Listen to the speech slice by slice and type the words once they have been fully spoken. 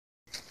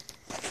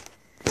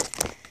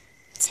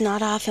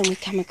not often we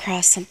come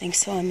across something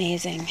so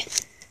amazing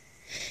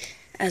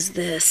as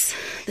this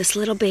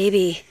little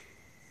baby.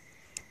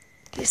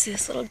 You see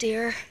this little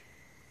deer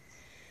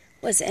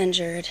was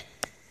injured.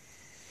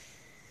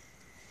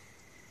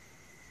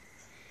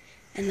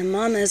 And the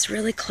mama is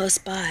really close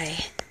by.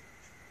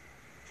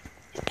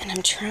 And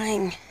I'm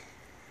trying.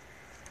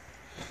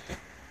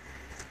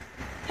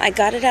 I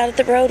got it out of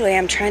the roadway.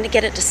 I'm trying to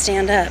get it to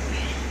stand up.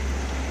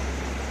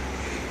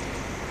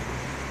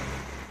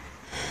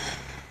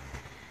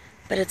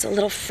 But it's a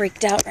little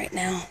freaked out right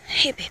now.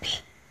 Hey, baby.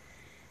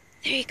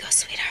 There you go,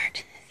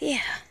 sweetheart.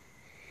 Yeah.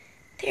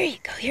 There you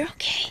go. You're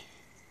okay.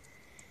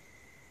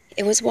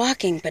 It was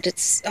walking, but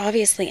it's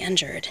obviously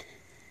injured.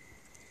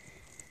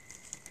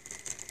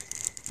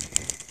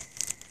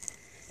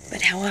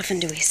 But how often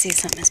do we see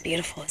something as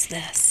beautiful as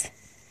this?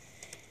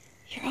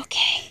 You're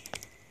okay.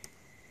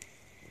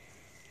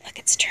 Look,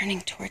 it's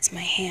turning towards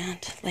my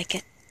hand like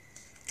it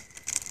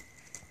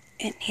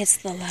needs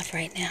the love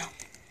right now.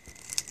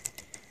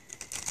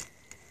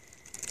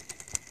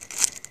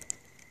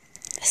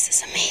 This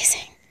is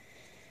amazing.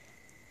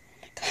 Oh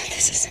my God,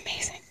 this is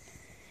amazing.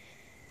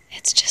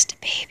 It's just a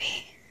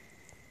baby.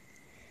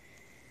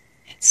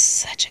 It's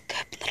such a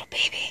good little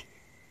baby.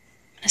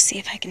 I'm gonna see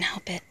if I can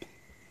help it.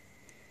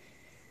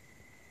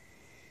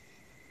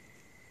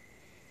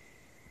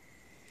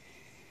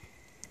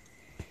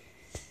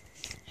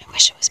 I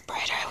wish it was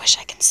brighter. I wish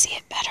I could see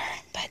it better,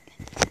 but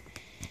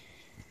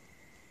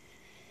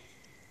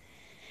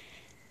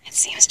it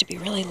seems to be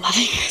really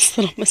loving this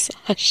little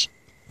massage.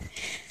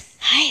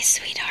 Hi,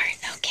 sweetheart.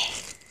 Okay.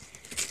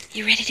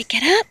 You ready to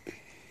get up?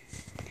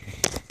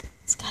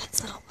 It's got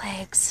its little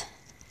legs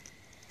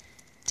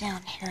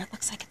down here. It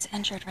looks like it's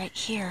injured right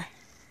here.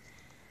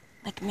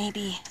 Like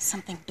maybe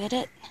something bit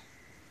it,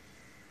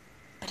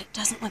 but it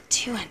doesn't look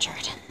too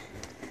injured.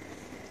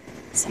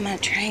 So I'm going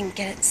to try and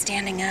get it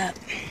standing up.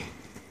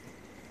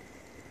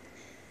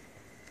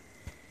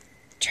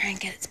 Try and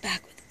get it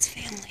back with its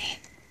family.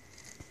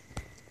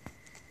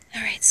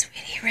 All right,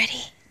 sweetie, you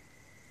ready?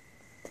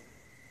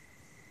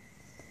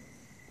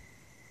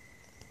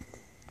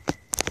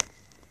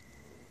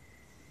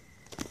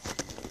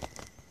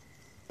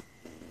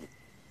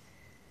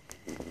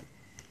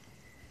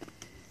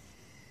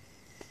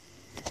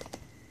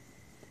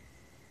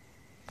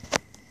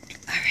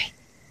 All right.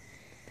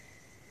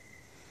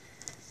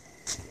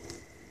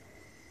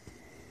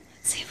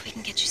 Let's see if we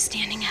can get you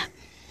standing up.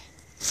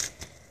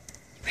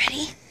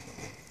 Ready?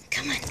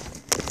 Come on.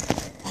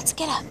 Let's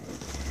get up.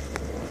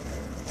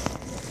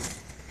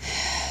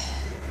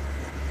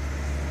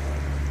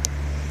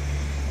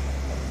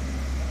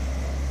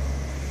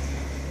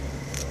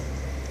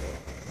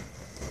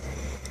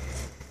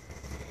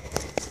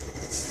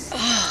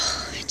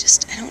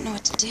 I don't know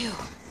what to do.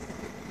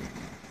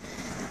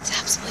 It's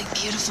absolutely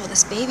beautiful.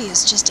 This baby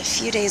is just a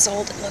few days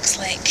old, it looks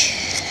like.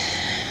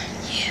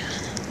 Yeah.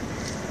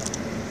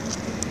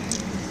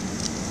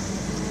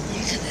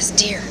 Look at this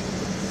deer.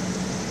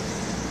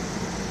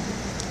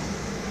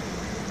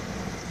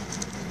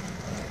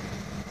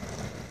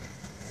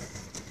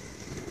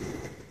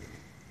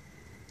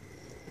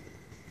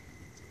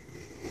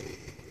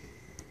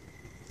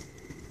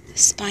 The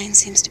spine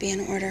seems to be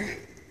in order.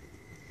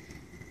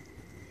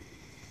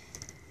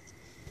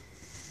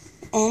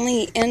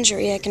 Only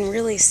injury I can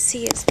really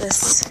see is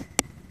this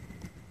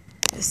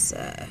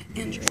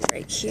injury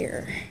right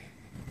here.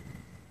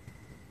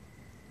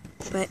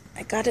 But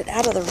I got it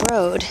out of the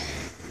road.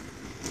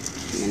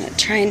 I'm gonna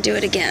try and do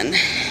it again.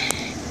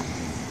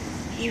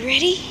 You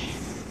ready?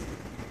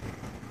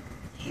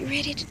 You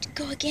ready to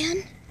go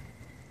again?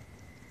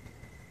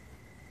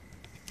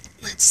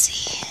 Let's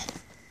see.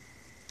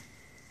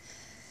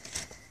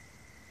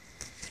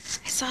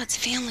 I saw its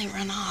family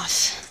run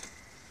off.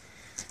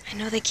 I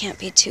know they can't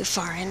be too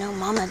far. I know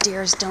mama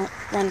deers don't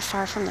run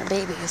far from their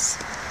babies.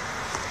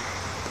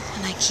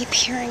 And I keep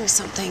hearing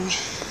something,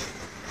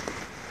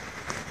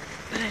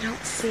 but I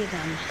don't see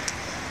them.